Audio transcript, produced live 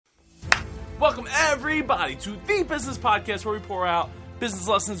Welcome everybody to the Business Podcast, where we pour out business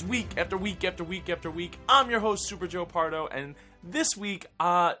lessons week after week after week after week. I'm your host, Super Joe Pardo, and this week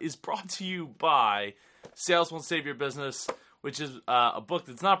is brought to you by Sales Won't Save Your Business, which is a book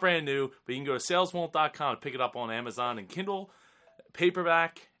that's not brand new, but you can go to saleswon't.com and pick it up on Amazon and Kindle,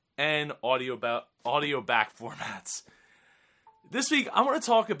 paperback, and audio back formats. This week, I want to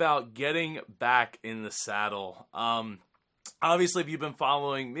talk about getting back in the saddle. Obviously, if you've been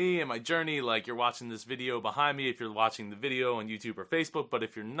following me and my journey, like you're watching this video behind me, if you're watching the video on YouTube or Facebook, but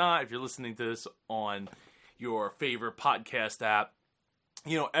if you're not, if you're listening to this on your favorite podcast app,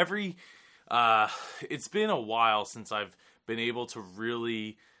 you know, it's been a while since I've been able to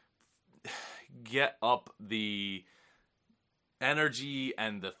really get up the energy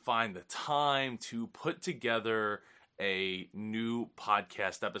and find the time to put together a new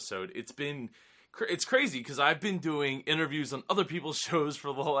podcast episode. It's crazy because I've been doing interviews on other people's shows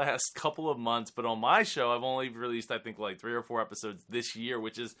for the last couple of months, but on my show, I've only released, I think, like 3 or 4 episodes this year,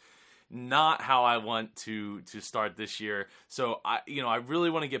 which is not how I want to start this year. So I really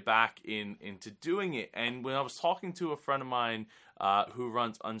want to get back into doing it. And when I was talking to a friend of mine who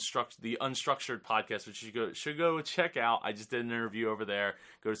runs the Unstructured podcast, which you should go check out. I just did an interview over there.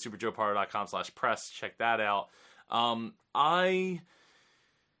 Go to superjoepardo.com/press. Check that out.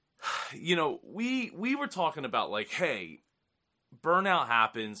 We were talking about like, hey, burnout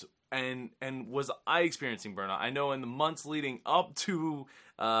happens, and was I experiencing burnout? I know in the months leading up to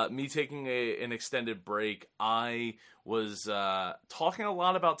me taking an extended break, I was talking a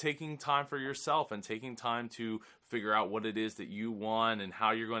lot about taking time for yourself and taking time to figure out what it is that you want and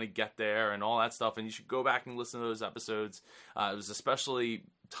how you're going to get there and all that stuff. And you should go back and listen to those episodes. It was especially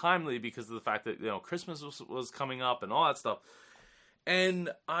timely because of the fact that, Christmas was coming up and all that stuff. And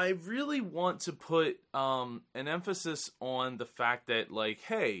I really want to put an emphasis on the fact that, like,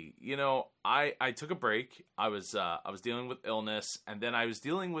 hey, I took a break. I was dealing with illness, and then I was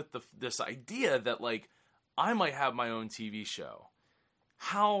dealing with this idea that, like, I might have my own TV show.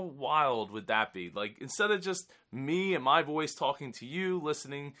 How wild would that be? Like, instead of just me and my voice talking to you,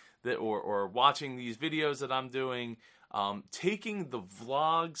 listening or watching these videos that I'm doing, taking the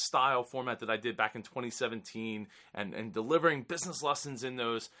vlog style format that I did back in 2017 and delivering business lessons in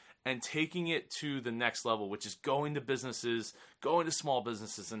those and taking it to the next level, which is going to businesses, going to small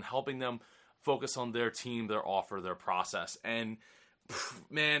businesses and helping them focus on their team, their offer, their process. And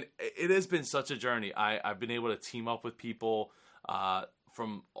man, it has been such a journey. I've been able to team up with people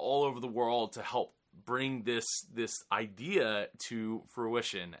from all over the world to help bring this idea to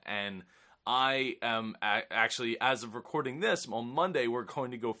fruition. And I am actually, as of recording this, on Monday, we're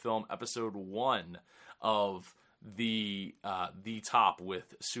going to go film episode 1 of the Top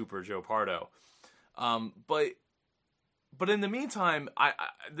with Super Joe Pardo. But in the meantime,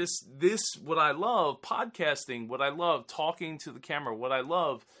 this what I love podcasting, what I love talking to the camera, what I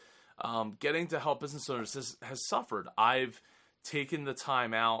love getting to help business owners has suffered. I've taken the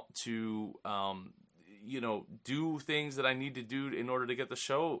time out to do things that I need to do in order to get the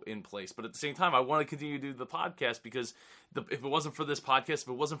show in place. But at the same time, I want to continue to do the podcast because if it wasn't for this podcast, if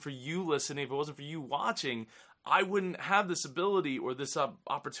it wasn't for you listening, if it wasn't for you watching, I wouldn't have this ability or this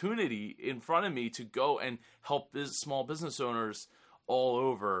opportunity in front of me to go and help small business owners all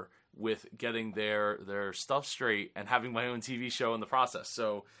over with getting their stuff straight and having my own TV show in the process.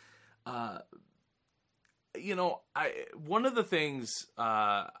 So, one of the things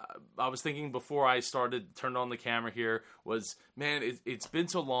I was thinking before I turned on the camera here was, man, it's been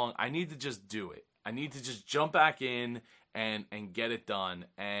so long. I need to just do it. I need to just jump back in and get it done.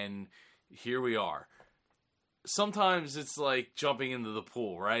 And here we are. Sometimes it's like jumping into the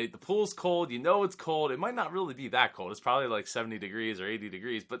pool, right? The pool's cold. It's cold. It might not really be that cold. It's probably like 70 degrees or 80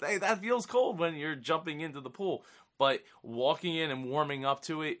 degrees. But hey, that feels cold when you're jumping into the pool. But walking in and warming up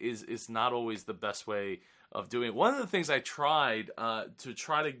to it is not always the best way of doing it. One of the things I tried to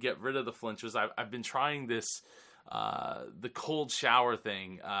try to get rid of the flinch was I've been trying this the cold shower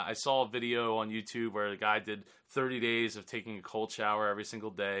thing. I saw a video on YouTube where a guy did 30 days of taking a cold shower every single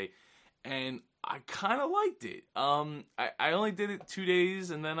day, and I kind of liked it. I only did it 2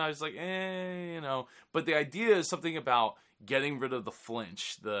 days, and then I was like, But the idea is something about getting rid of the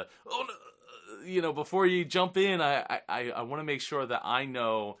flinch. Before you jump in, I want to make sure that I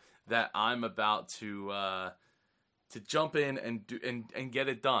know that I'm about to jump in and get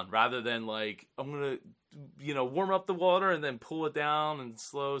it done, rather than like I'm gonna warm up the water and then pull it down and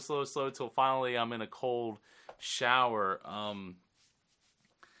slow till finally I'm in a cold shower.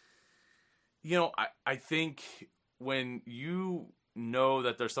 I think when you know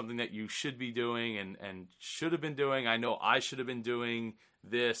that there's something that you should be doing and should have been doing, I know I should have been doing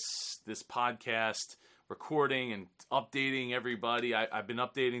this podcast recording and updating everybody. I've been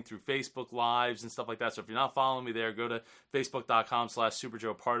updating through Facebook Lives and stuff like that. So if you're not following me there, go to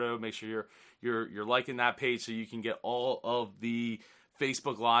facebook.com/SuperJoePardo. Make sure you're liking that page so you can get all of the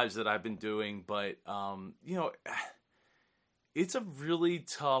Facebook Lives that I've been doing. But it's a really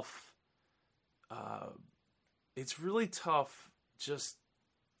tough. It's really tough just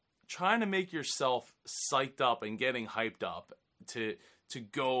trying to make yourself psyched up and getting hyped up to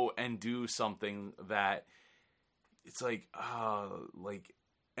go and do something that it's like,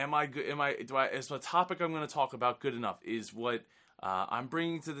 am I good? Is the topic I'm going to talk about good enough? Is what I'm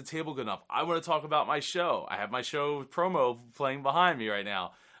bringing to the table good enough? I want to talk about my show. I have my show promo playing behind me right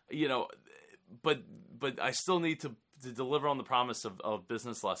now, but I still need to deliver on the promise of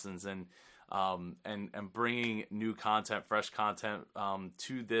business lessons and bringing new content, fresh content,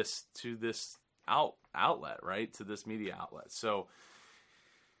 to this outlet, right? To this media outlet. So,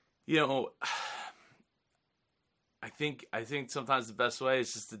 I think sometimes the best way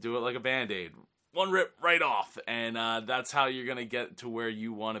is just to do it like a Band-Aid. One rip right off. And that's how you're going to get to where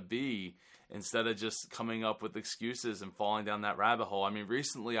you want to be instead of just coming up with excuses and falling down that rabbit hole. I mean,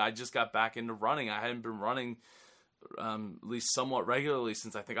 recently I just got back into running. I hadn't been running at least somewhat regularly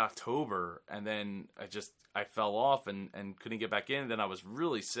since I think October. And then I fell off and couldn't get back in. Then I was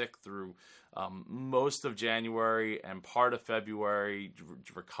really sick through most of January and part of February,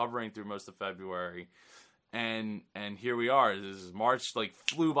 recovering through most of February. And here we are. This is March,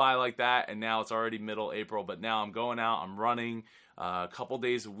 flew by like that, and now it's already middle April. But now I'm going out, I'm running a couple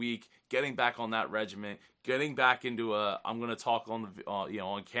days a week, getting back on that regiment, getting back into I'm going to talk on the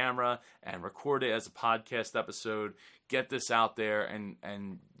on camera and record it as a podcast episode, get this out there, and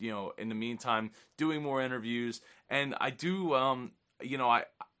in the meantime, doing more interviews. And I do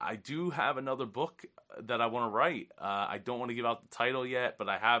I do have another book that I want to write. I don't want to give out the title yet, but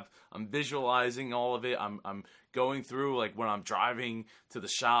I'm visualizing all of it. I'm going through, when I'm driving to the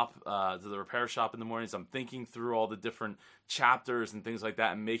shop, to the repair shop in the mornings, I'm thinking through all the different chapters and things like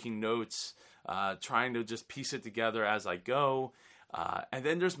that and making notes, trying to just piece it together as I go. And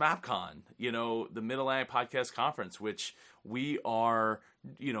then there's MapCon, the Mid-Atlantic Podcast Conference, which we are,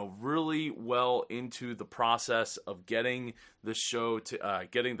 really well into the process of getting the show to,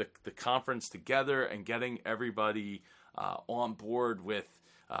 getting the conference together and getting everybody on board with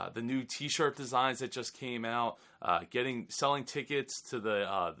the new T-shirt designs that just came out, selling tickets to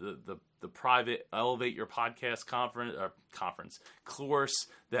the private Elevate Your Podcast conference course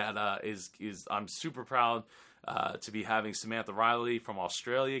that is I'm super proud to be having Samantha Riley from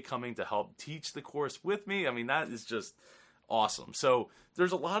Australia coming to help teach the course with me. I mean, that is just awesome. So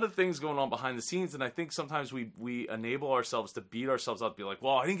there's a lot of things going on behind the scenes, and I think sometimes we enable ourselves to beat ourselves up, be like,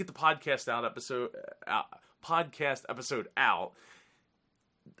 well, I didn't get the podcast episode out.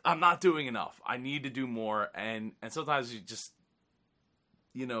 I'm not doing enough. I need to do more. And sometimes you just,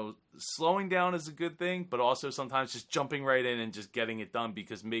 slowing down is a good thing, but also sometimes just jumping right in and just getting it done,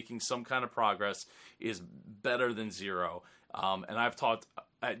 because making some kind of progress is better than zero. And I've talked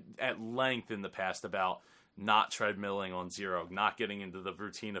at length in the past about not treadmilling on zero, not getting into the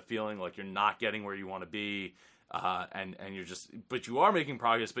routine of feeling like you're not getting where you want to be. And but you are making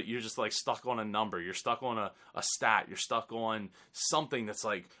progress, but you're just stuck on a number. You're stuck on a stat. You're stuck on something that's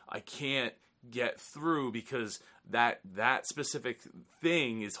I can't get through because that specific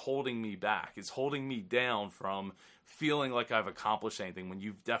thing is holding me back. It's holding me down from feeling like I've accomplished anything when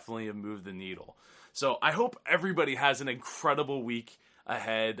you've definitely moved the needle. So I hope everybody has an incredible week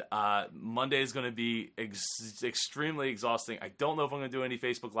ahead. Monday is going to be extremely exhausting. I don't know if I'm going to do any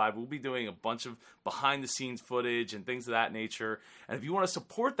Facebook Live. We'll be doing a bunch of behind the scenes footage and things of that nature. And if you want to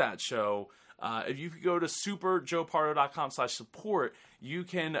support that show, if you could go to superjoepardo.com/support, you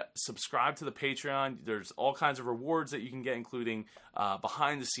can subscribe to the Patreon. There's all kinds of rewards that you can get, including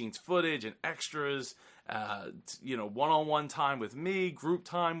behind the scenes footage and extras, one-on-one time with me, group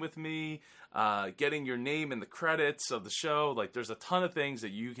time with me, getting your name in the credits of the show. There's a ton of things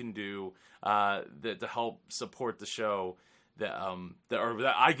that you can do that to help support the show that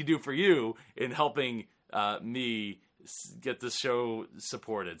I could do for you in helping me get the show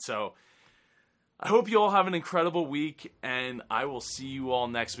supported. So I hope you all have an incredible week, and I will see you all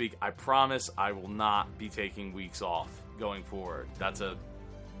next week. I promise I will not be taking weeks off going forward. That's a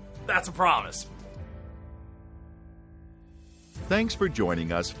promise. Thanks for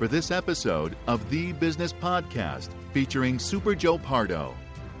joining us for this episode of The Business Podcast featuring Super Joe Pardo.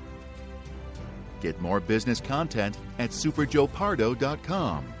 Get more business content at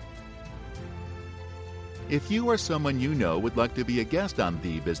superjoepardo.com. If you or someone you know would like to be a guest on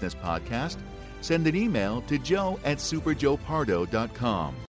The Business Podcast, send an email to joe@superjoepardo.com.